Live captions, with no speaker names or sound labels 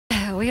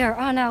So we are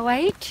on our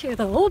way to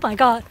the, oh my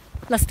god,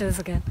 let's do this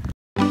again.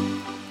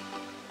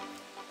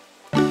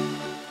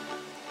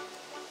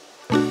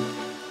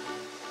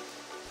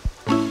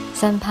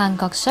 Tsang Pang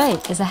Kok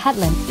Tsui is a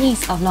headland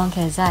east of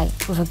Tsai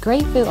with a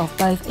great view of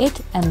both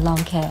it and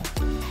Tsai.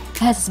 It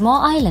has a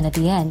small island at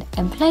the end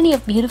and plenty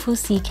of beautiful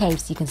sea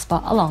caves you can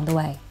spot along the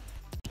way.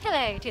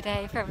 Hello,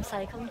 today from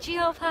Sai Kung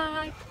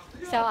Geopark.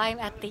 So I'm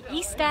at the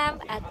East Dam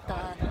at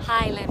the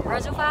Highland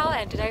Reservoir,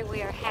 and today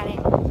we are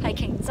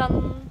hiking Tsang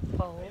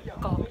Pang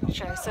Kok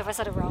Tsui. So if I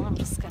said it wrong, I'm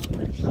just gonna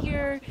put it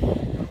here.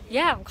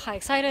 Yeah, I'm quite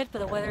excited, but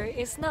the weather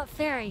is not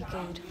very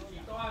good.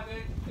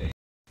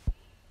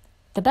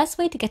 The best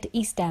way to get to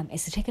East Dam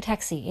is to take a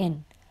taxi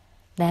in.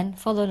 Then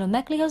follow the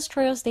Majestic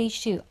Trail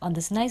Stage 2 on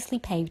this nicely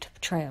paved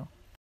trail.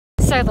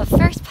 So the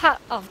first part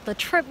of the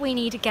trip we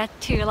need to get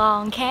to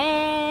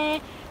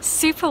Tsai.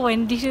 Super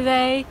windy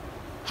today.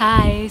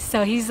 Hi,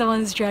 so he's the one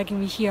who's dragging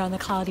me here on the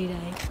cloudy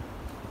day.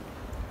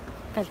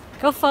 But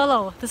go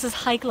follow, this is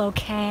Hike Low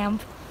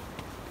Camp.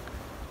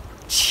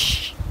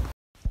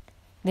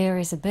 There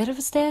is a bit of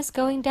a stairs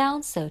going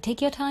down, so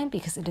take your time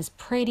because it is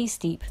pretty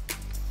steep.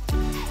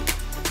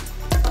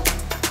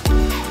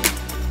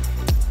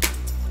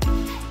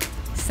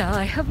 So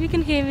I hope you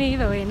can hear me,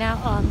 but we're now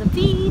on the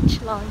beach,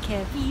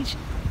 Tsai Beach.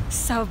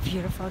 So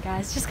beautiful,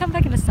 guys. Just come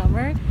back in the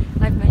summer.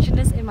 I've mentioned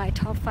this in my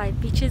top 5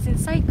 beaches in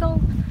Sai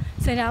Kung.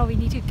 So now we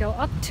need to go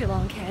up to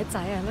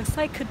Tsai, and it looks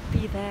like could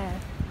be there.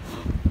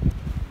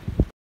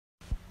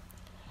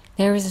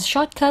 There is a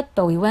shortcut,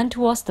 but we went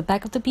towards the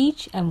back of the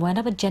beach and went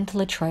up a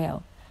gentler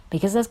trail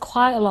because there's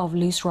quite a lot of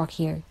loose rock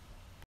here.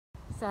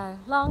 So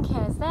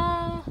Tsai is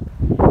there,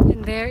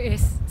 and there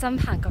is Tsang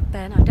Pang Kok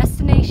then, our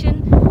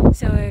destination.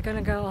 So we're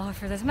gonna go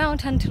over this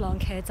mountain to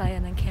Tsai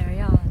and then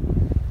carry on.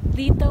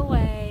 Lead the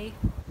way.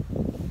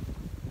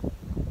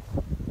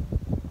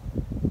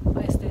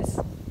 What is this?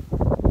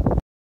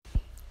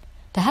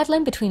 The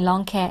headland between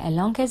Tsai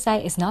and Tsai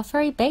is not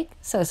very big,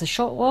 so it's a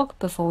short walk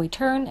before we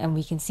turn and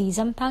we can see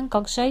Tsang Pang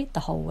Kok Tsui the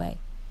whole way.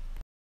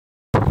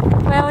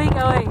 Where are we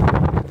going?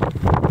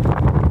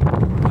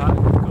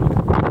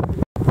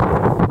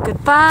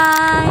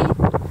 Goodbye!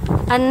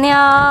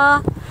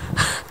 안녕!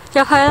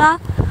 入去啦!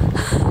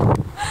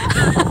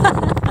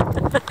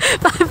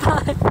 Bye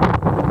bye!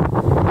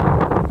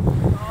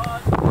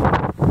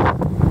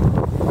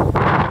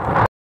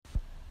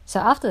 So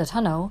after the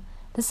tunnel,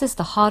 this is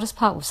the hardest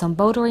part with some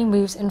bouldering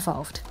moves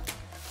involved.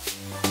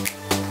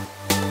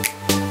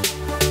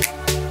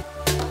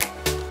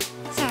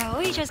 So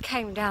we just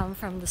came down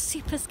from the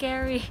super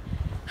scary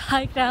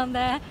hike down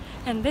there,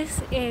 and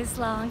this is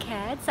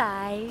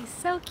Tsai.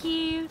 So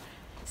cute!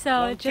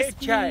 So it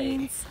just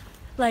means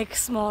like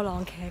small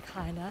Tsai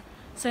kinda.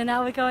 So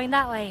now we're going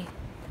that way.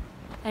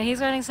 And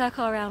he's running a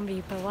circle around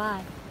me, but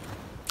why?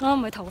 Oh,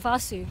 my 桃花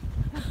樹.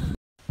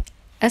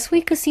 As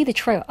we could see the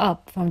trail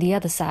up from the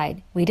other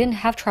side, we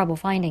didn't have trouble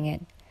finding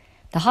it.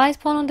 The highest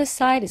point on this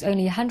side is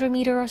only 100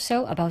 meters or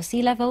so above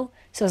sea level,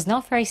 so it's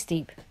not very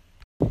steep.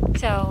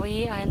 So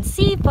we can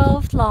see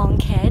both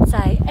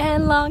Tsai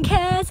and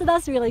Tsai, so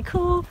that's really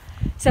cool.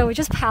 So we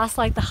just passed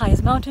like the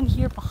highest mountain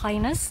here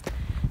behind us.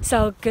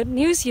 So good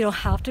news, you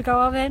don't have to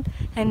go up it.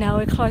 And now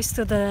we're close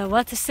to the,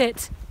 what is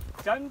it?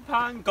 Tsang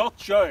Pang Kok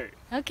Tsui.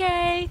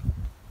 Okay.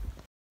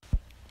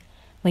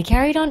 We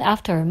carried on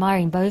after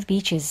admiring both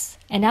beaches,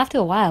 and after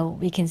a while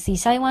we can see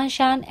Sai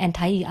Shan and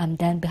Tai Am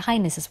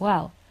behind us as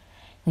well.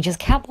 We just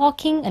kept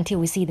walking until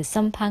we see the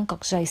Tsang Pang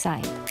Kok Tsui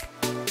sign.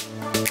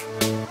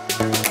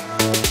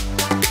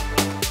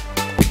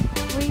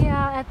 We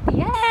are at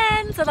the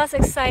end, so that's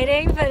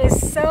exciting, but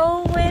it's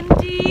so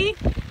windy.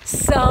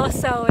 So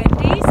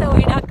windy, so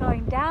we're not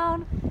going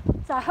down.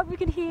 So I hope you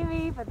can hear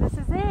me, but this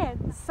is it.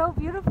 It's so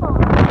beautiful.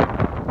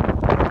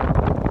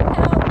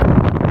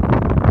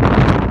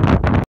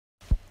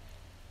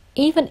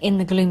 Even in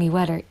the gloomy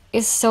weather,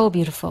 it's so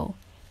beautiful.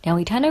 Then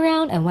we turned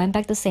around and went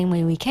back the same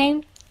way we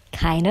came,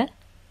 kinda.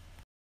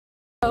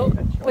 So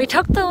we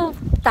took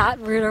that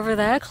route over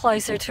there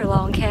closer to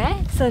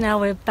Tsai, so now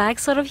we're back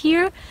sort of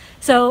here.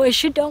 So it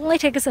should only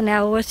take us an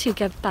hour to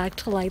get back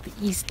to like the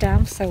East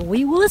Dam, so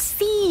we will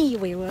see.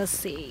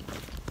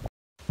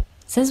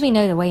 Since we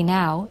know the way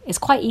now, it's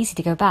quite easy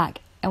to go back,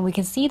 and we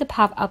can see the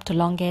path up to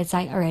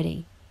Tsai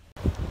already.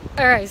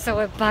 Alright, so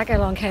we're back at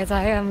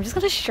Tsai. I'm just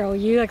going to show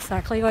you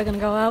exactly where we're going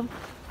to go up,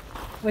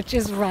 which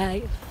is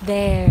right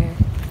there.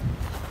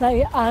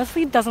 Like, it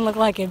honestly doesn't look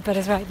like it, but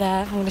it's right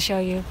there. I'm going to show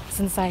you. It's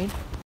inside.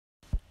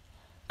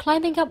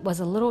 Climbing up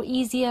was a little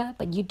easier,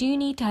 but you do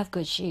need to have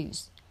good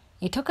shoes.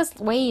 It took us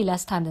way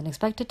less time than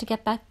expected to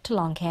get back to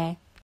Tsai.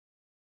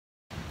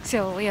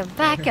 So we are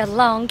back at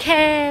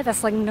Tsai.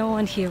 There's like no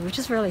one here, which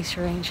is really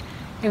strange.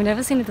 I've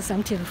never seen it this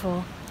empty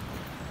before.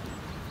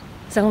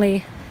 It's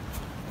only...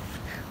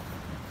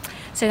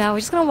 So now we're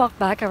just gonna walk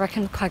back, I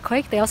reckon, quite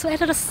quick. They also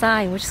added a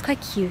sign, which is quite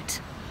cute.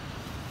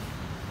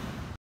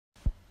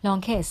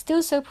 Tsai is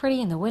still so pretty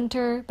in the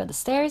winter, but the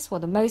stairs were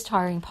the most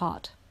tiring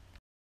part.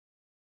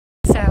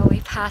 So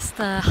we passed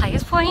the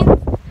highest point.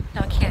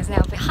 Tsai is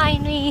now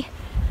behind me.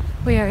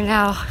 We are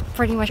now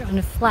pretty much on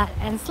the flat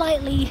and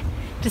slightly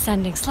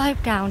descending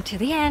slope down to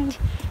the end.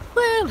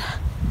 Woo!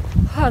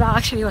 Oh, that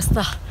actually was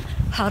the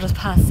hardest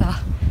part, so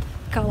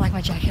got like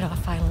my jacket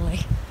off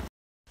finally.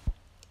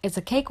 It's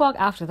a cakewalk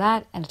after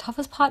that, and the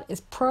toughest part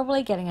is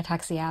probably getting a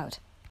taxi out.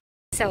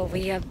 So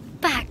we are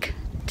back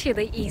to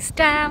the East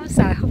Dam,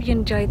 so I hope you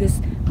enjoyed this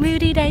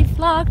moody day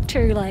vlog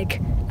through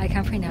like, I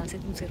can't pronounce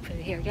it, I'm just gonna put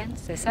it here again,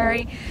 so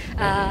sorry.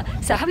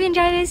 So I hope you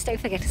enjoyed this, don't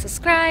forget to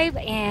subscribe,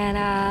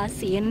 and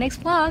see you in the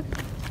next vlog.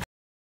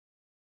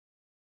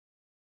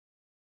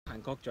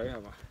 罾角咀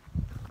係嘛？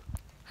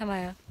係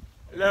咪啊？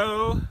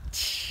 Hello，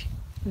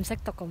 唔識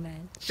讀個名。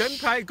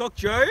罾棚角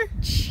咀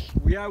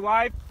 ，We are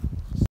wife。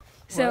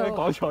我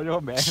講錯咗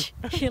個名。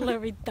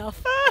Hilary Duff。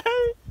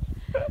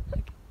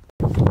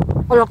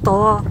我錄到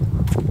啊！